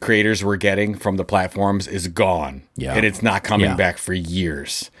creators were getting from the platforms is gone. Yeah. And it's not coming back for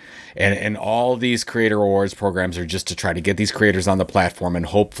years. And all these creator awards programs are just to try to get these creators on the platform, and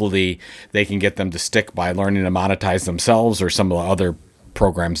hopefully they can get them to stick by learning to monetize themselves or some of the other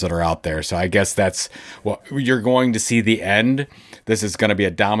programs that are out there. So I guess that's what you're going to see the end. This is going to be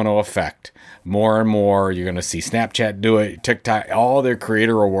a domino effect. More and more, you're going to see Snapchat do it, TikTok, all their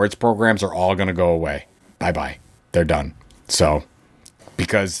creator awards programs are all going to go away. Bye-bye. They're done. So,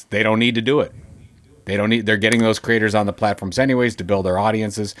 because they don't need to do it. They're getting those creators on the platforms anyways to build their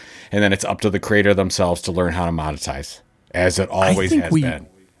audiences, and then it's up to the creator themselves to learn how to monetize, as it always has been.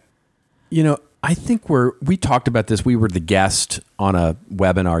 I think we talked about this. We were the guest on a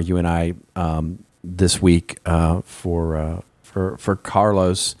webinar, you and I, this week for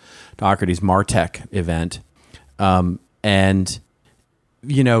Carlos Doherty's Martech event. And,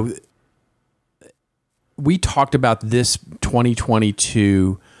 we talked about this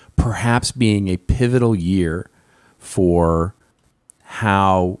 2022 perhaps being a pivotal year for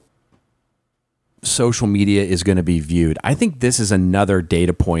how social media is going to be viewed. I think this is another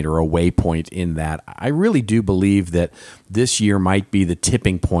data point or a waypoint in that. I really do believe that this year might be the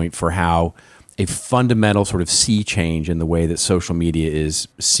tipping point for how a fundamental sort of sea change in the way that social media is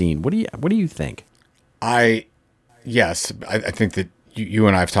seen. What do you think? I think that you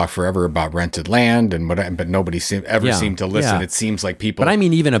and I have talked forever about rented land but nobody seemed to listen. Yeah. It seems like people. But I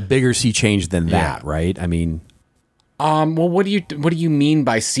mean, even a bigger sea change than that, right? I mean, well, what do you mean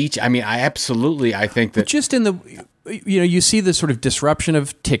by sea? I mean, I think that just in the, you see the sort of disruption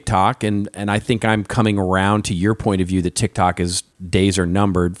of TikTok, and I think I'm coming around to your point of view that TikTok days are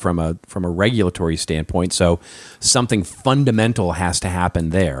numbered from a regulatory standpoint. So something fundamental has to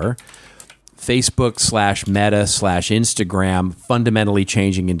happen there. Facebook / Meta / Instagram fundamentally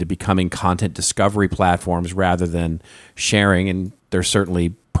changing into becoming content discovery platforms rather than sharing. And there's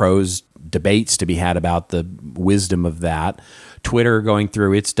certainly debates to be had about the wisdom of that. Twitter going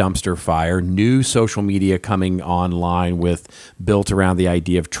through its dumpster fire, new social media coming online built around the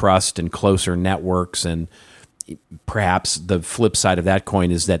idea of trust and closer networks, and perhaps the flip side of that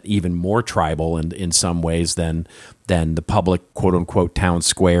coin is that even more tribal and in some ways than the public quote unquote town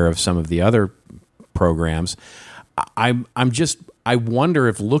square of some of the other programs. I wonder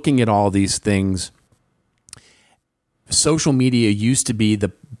if looking at all these things, social media used to be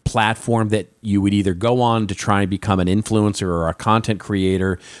the platform that you would either go on to try and become an influencer or a content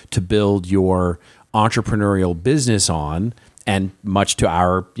creator to build your entrepreneurial business on, and much to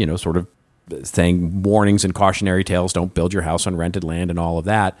our, sort of saying warnings and cautionary tales, don't build your house on rented land and all of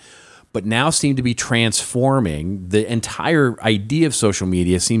that, but now seem to be transforming. The entire idea of social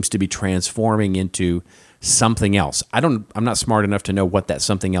media seems to be transforming into something else. I'm not smart enough to know what that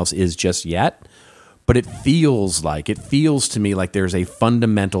something else is just yet, but it feels to me like there's a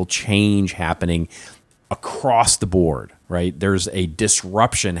fundamental change happening across the board, right? There's a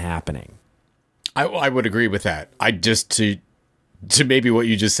disruption happening. I would agree with that. To maybe what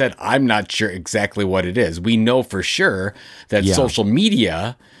you just said, I'm not sure exactly what it is. We know for sure that social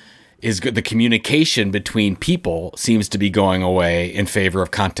media is good. The communication between people seems to be going away in favor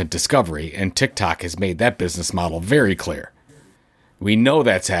of content discovery, and TikTok has made that business model very clear. We know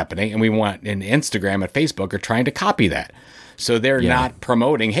that's happening, and Instagram and Facebook are trying to copy that. So they're not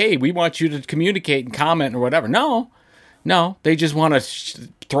promoting, hey, we want you to communicate and comment or whatever. No, they just want to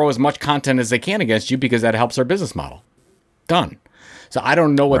throw as much content as they can against you because that helps their business model. Done. So I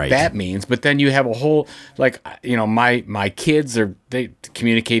don't know what that means, but then you have a whole, my kids they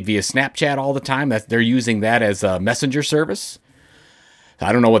communicate via Snapchat all the time. They're using that as a messenger service.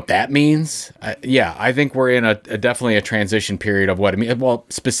 I don't know what that means. I think we're in definitely a transition period of what I mean. Well,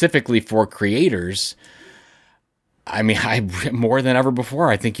 specifically for creators, I mean, more than ever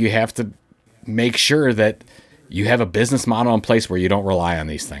before, I think you have to make sure that you have a business model in place where you don't rely on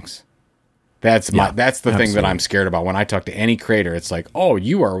these things. That's the thing that I'm scared about. When I talk to any creator, it's like, oh,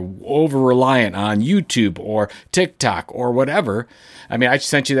 you are over reliant on YouTube or TikTok or whatever. I mean, I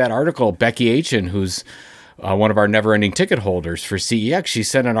sent you that article, Becky Aitchen, who's one of our never-ending ticket holders for CEX. She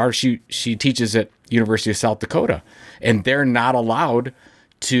sent an article. She teaches at University of South Dakota, and they're not allowed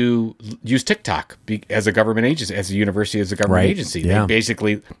to use TikTok as a government agency, as a university, as a government agency. Yeah. They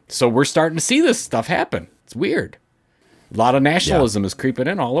basically, so we're starting to see this stuff happen. It's weird. A lot of nationalism is creeping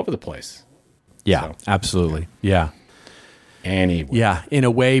in all over the place. Yeah, So. absolutely. Yeah. Anyway. Yeah, in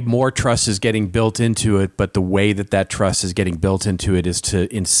a way, more trust is getting built into it, but the way that trust is getting built into it is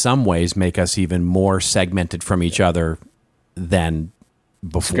to, in some ways, make us even more segmented from each other than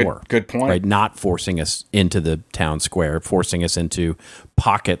before. Good point. Right? Not forcing us into the town square, forcing us into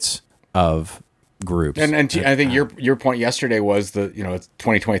pockets of groups. And I think your point yesterday was that,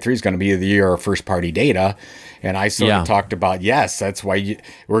 2023 is going to be the year of first party data. And I sort of talked about, yes, that's why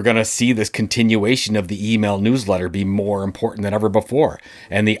we're going to see this continuation of the email newsletter be more important than ever before.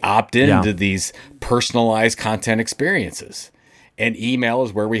 And the opt-in to these personalized content experiences. And email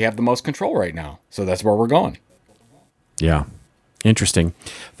is where we have the most control right now. So that's where we're going. Yeah. Interesting.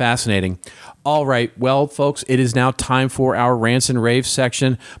 Fascinating. All right. Well, folks, it is now time for our rants and raves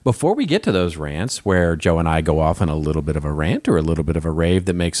section. Before we get to those rants, where Joe and I go off on a little bit of a rant or a little bit of a rave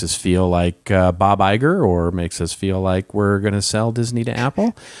that makes us feel like Bob Iger or makes us feel like we're going to sell Disney to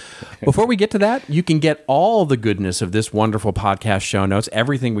Apple. Before we get to that, you can get all the goodness of this wonderful podcast show notes,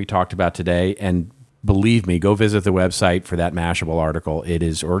 everything we talked about today, and believe me, go visit the website for that Mashable article. It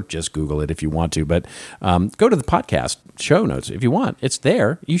is, or just Google it if you want to, but go to the podcast show notes if you want. It's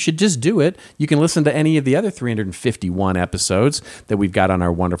there. You should just do it. You can listen to any of the other 351 episodes that we've got on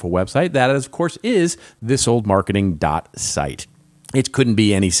our wonderful website. That, of course, is thisoldmarketing.site. It couldn't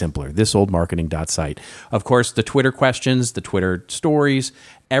be any simpler. Thisoldmarketing.site. Of course, the Twitter questions, the Twitter stories,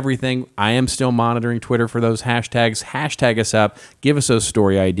 everything. I am still monitoring Twitter for those hashtags. Hashtag us up. Give us those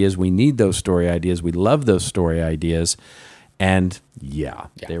story ideas. We need those story ideas. We love those story ideas. And yeah,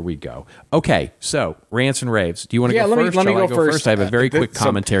 there we go. Okay, so rants and raves. Do you want to go first? Let me Shall go I first. I have a very quick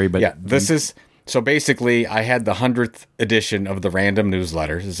commentary. But this is... So basically, I had the 100th edition of the Random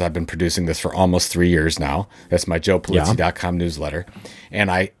newsletter, as I've been producing this for almost 3 years now. That's my JoePulizzi.com newsletter.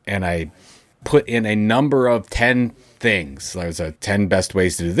 And I put in a number of 10 things. There's 10 best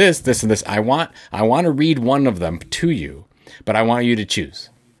ways to do this, this, and this. I want to read one of them to you, but I want you to choose.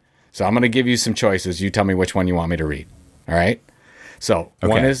 So I'm going to give you some choices. You tell me which one you want me to read. All right? So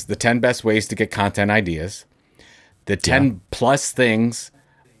one is the 10 best ways to get content ideas. The 10 plus things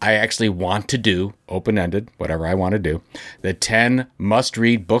I actually want to do, open-ended, whatever I want to do. The 10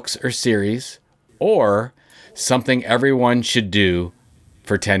 must-read books or series, or something everyone should do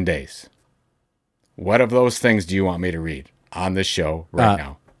for 10 days. What of those things do you want me to read on this show right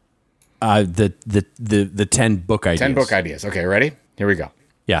now? The 10 book ideas. 10 book ideas. Okay, ready? Here we go.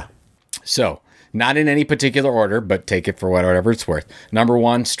 Yeah. So, not in any particular order, but take it for whatever it's worth. Number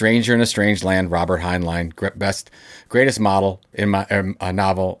 1, Stranger in a Strange Land, Robert Heinlein, greatest novel, in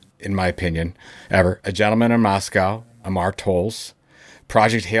my opinion, ever. A Gentleman in Moscow, Amar Tolls.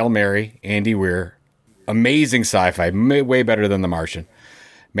 Project Hail Mary, Andy Weir. Amazing sci-fi, way better than The Martian.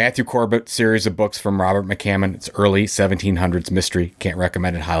 Matthew Corbett series of books from Robert McCammon. It's early 1700s mystery. Can't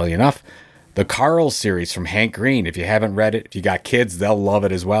recommend it highly enough. The Carl series from Hank Green. If you haven't read it, if you got kids, they'll love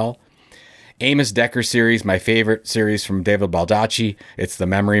it as well. Amos Decker series, my favorite series from David Baldacci. It's the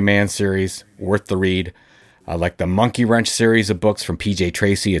Memory Man series, worth the read. I like the Monkey Wrench series of books from P.J.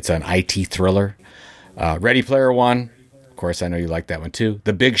 Tracy. It's an IT thriller. Ready Player One. Of course, I know you like that one too.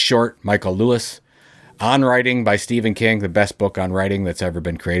 The Big Short, Michael Lewis. On Writing by Stephen King, the best book on writing that's ever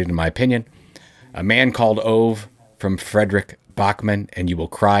been created, in my opinion. A Man Called Ove from Frederick Bachman, and you will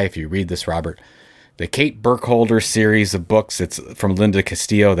cry if you read this, Robert. The Kate Burkholder series of books. It's from Linda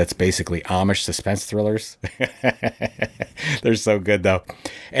Castillo. That's basically Amish suspense thrillers. They're so good, though.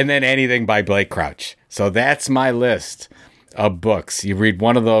 And then anything by Blake Crouch. So that's my list of books. You read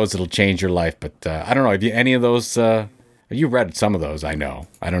one of those, it'll change your life. But I don't know. Have you any of those? You read some of those, I know.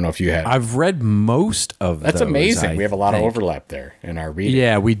 I don't know if you have. I've read most of those. That's amazing. We have a lot of overlap there in our reading.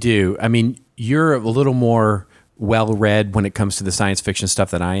 Yeah, we do. I mean, you're a little more well-read when it comes to the science fiction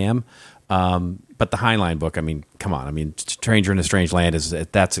stuff than I am. But the Heinlein book, I mean, come on. I mean, Stranger in a Strange Land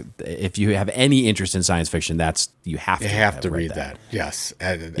if you have any interest in science fiction, you have to read that. Yes,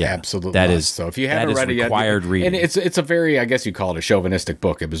 absolutely. That is so. If you haven't read it yet, required reading. And it's a very, I guess you call it a chauvinistic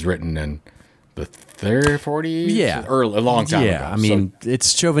book. It was written in the 40s, or a long time ago. I mean,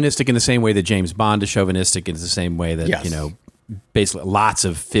 it's chauvinistic in the same way that James Bond is chauvinistic, in the same way that basically lots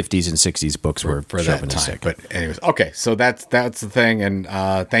of 50s and 60s books were for that time. But anyways, okay, so that's the thing, and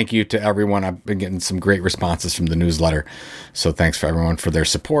thank you to everyone. I've been getting some great responses from the newsletter, so thanks for everyone for their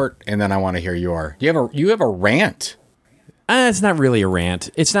support. And then I want to hear you have a rant. It's not really a rant.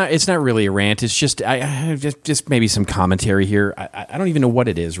 It's not really a rant. It's just just maybe some commentary here. I don't even know what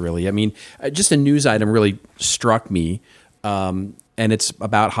it is really. I mean, just a news item really struck me. and it's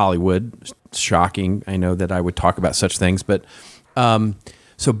about Hollywood. It's shocking. I know that I would talk about such things, but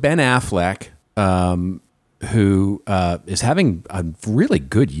so Ben Affleck, who is having a really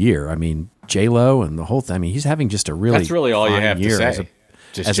good year. I mean, J-Lo and the whole thing. I mean, he's having just a really that's really all you have year to say.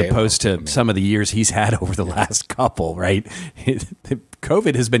 As opposed to some of the years he's had over the last couple, right?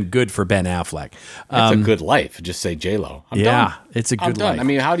 COVID has been good for Ben Affleck. It's a good life. Just say J-Lo. Yeah, it's a good life. I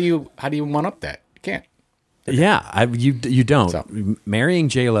mean, how do you one up that? You can't. Yeah, you don't. So. Marrying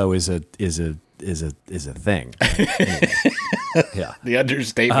J-Lo is a thing. Anyway. Yeah, the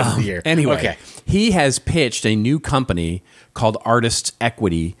understatement of the year. Anyway, okay. He has pitched a new company called Artists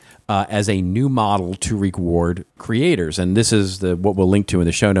Equity as a new model to reward creators. And this is what we'll link to in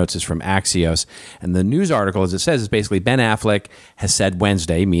the show notes is from Axios. And the news article, as it says, is basically Ben Affleck has said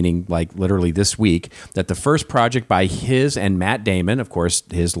Wednesday, meaning like literally this week, that the first project by his and Matt Damon, of course,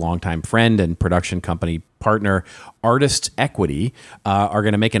 his longtime friend and production company partner, Artists Equity, are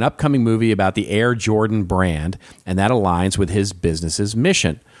going to make an upcoming movie about the Air Jordan brand, and that aligns with his business's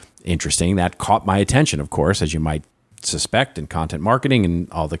mission. Interesting. That caught my attention, of course, as you might suspect, in content marketing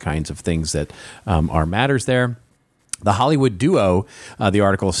and all the kinds of things that are matters there. The Hollywood duo, the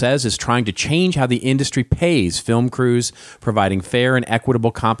article says, is trying to change how the industry pays film crews, providing fair and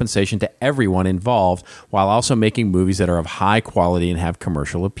equitable compensation to everyone involved, while also making movies that are of high quality and have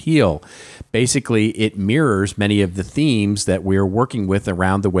commercial appeal. Basically, it mirrors many of the themes that we're working with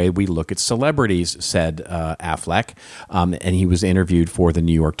around the way we look at celebrities, said Affleck, and he was interviewed for the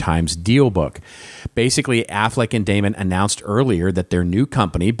New York Times Deal Book. Basically, Affleck and Damon announced earlier that their new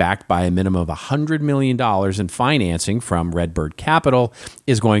company, backed by a minimum of $100 million in financing from Redbird Capital,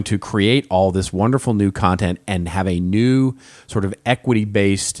 is going to create all this wonderful new content and have a new sort of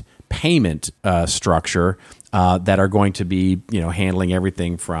equity-based payment structure that are going to be, handling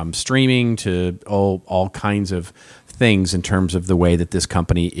everything from streaming to all kinds of things in terms of the way that this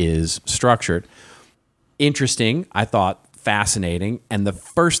company is structured. Interesting, I thought, fascinating, and the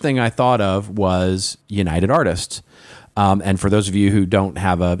first thing I thought of was United Artists. And for those of you who don't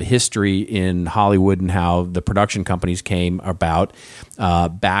have a history in Hollywood and how the production companies came about,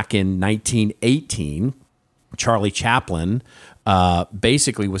 back in 1918, Charlie Chaplin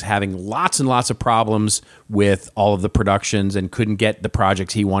basically was having lots and lots of problems with all of the productions and couldn't get the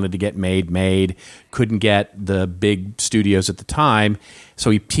projects he wanted to get made, couldn't get the big studios at the time.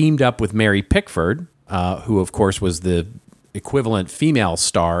 So he teamed up with Mary Pickford, who, of course, was the equivalent female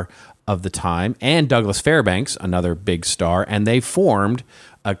star of the time, and Douglas Fairbanks, another big star, and they formed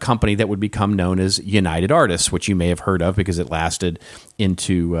a company that would become known as United Artists, which you may have heard of because it lasted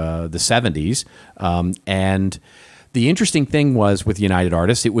into the 70s. And the interesting thing was with United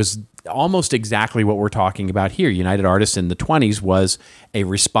Artists, it was almost exactly what we're talking about here. United Artists in the 20s was a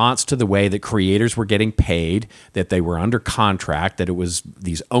response to the way that creators were getting paid, that they were under contract, that it was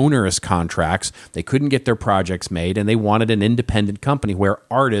these onerous contracts. They couldn't get their projects made, and they wanted an independent company where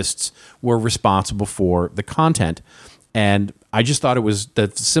artists were responsible for the content. And I just thought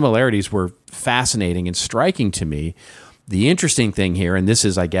the similarities were fascinating and striking to me. The interesting thing here, and this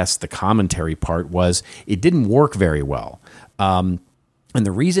is, I guess, the commentary part, was it didn't work very well. And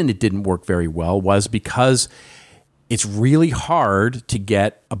the reason it didn't work very well was because it's really hard to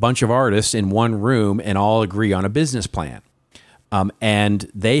get a bunch of artists in one room and all agree on a business plan. And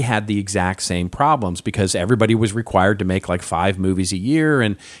they had the exact same problems because everybody was required to make like 5 movies a year,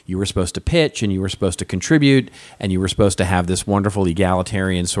 and you were supposed to pitch and you were supposed to contribute and you were supposed to have this wonderful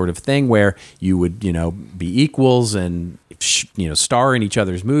egalitarian sort of thing where you would, be equals and, star in each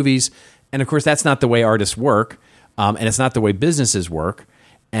other's movies. And of course, that's not the way artists work. And it's not the way businesses work.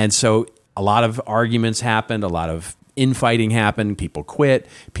 And so a lot of arguments happened, a lot of infighting happened, people quit,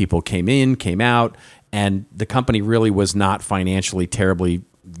 people came in, came out, and the company really was not financially terribly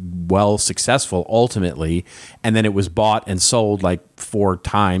well successful ultimately. And then it was bought and sold like 4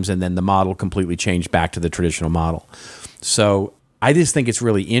 times, and then the model completely changed back to the traditional model. So I just think it's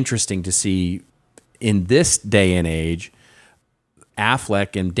really interesting to see in this day and age,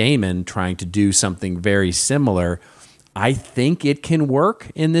 Affleck and Damon trying to do something very similar. I think it can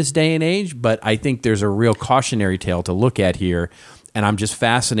work in this day and age, but I think there's a real cautionary tale to look at here. And I'm just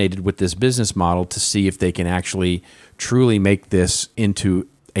fascinated with this business model to see if they can actually truly make this into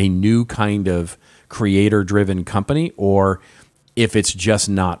a new kind of creator-driven company, or if it's just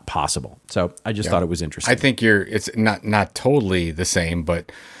not possible. So I just thought it was interesting. I think it's not totally the same,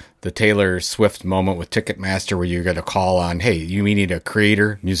 but the Taylor Swift moment with Ticketmaster where you get a call on, hey, you need a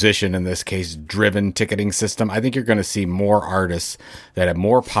creator, musician in this case, driven ticketing system. I think you're going to see more artists that have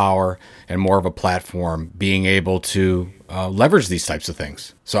more power and more of a platform being able to leverage these types of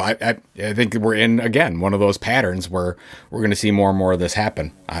things. So I think we're in, again, one of those patterns where we're going to see more and more of this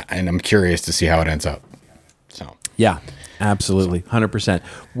happen. And I'm curious to see how it ends up. So yeah, absolutely. 100%.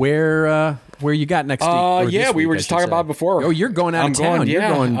 Where you got next week? Yeah, we were just talking about it before. Oh, you're going out of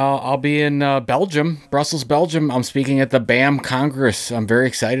town. I'll be in Belgium, Brussels, Belgium. I'm speaking at the BAM Congress. I'm very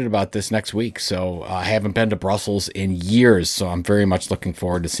excited about this next week. So I haven't been to Brussels in years, so I'm very much looking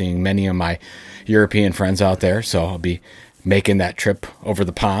forward to seeing many of my European friends out there. So I'll be making that trip over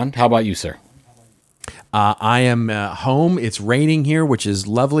the pond. How about you, sir? I am home. It's raining here, which is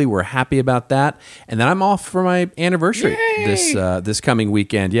lovely. We're happy about that. And then I'm off for my anniversary this coming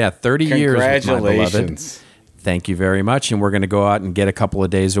weekend. Yeah, 30 years with my beloved. Thank you very much. And we're going to go out and get a couple of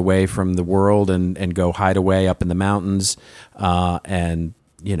days away from the world and go hide away up in the mountains and,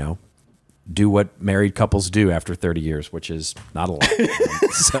 do what married couples do after 30 years, which is not a lot.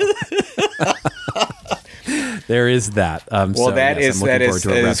 There is that. That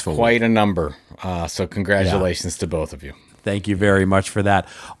is quite a number. So congratulations to both of you. Thank you very much for that.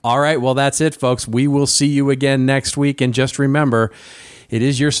 All right. Well, that's it, folks. We will see you again next week. And just remember, it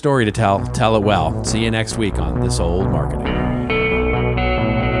is your story to tell. Tell it well. See you next week on This Old Marketing.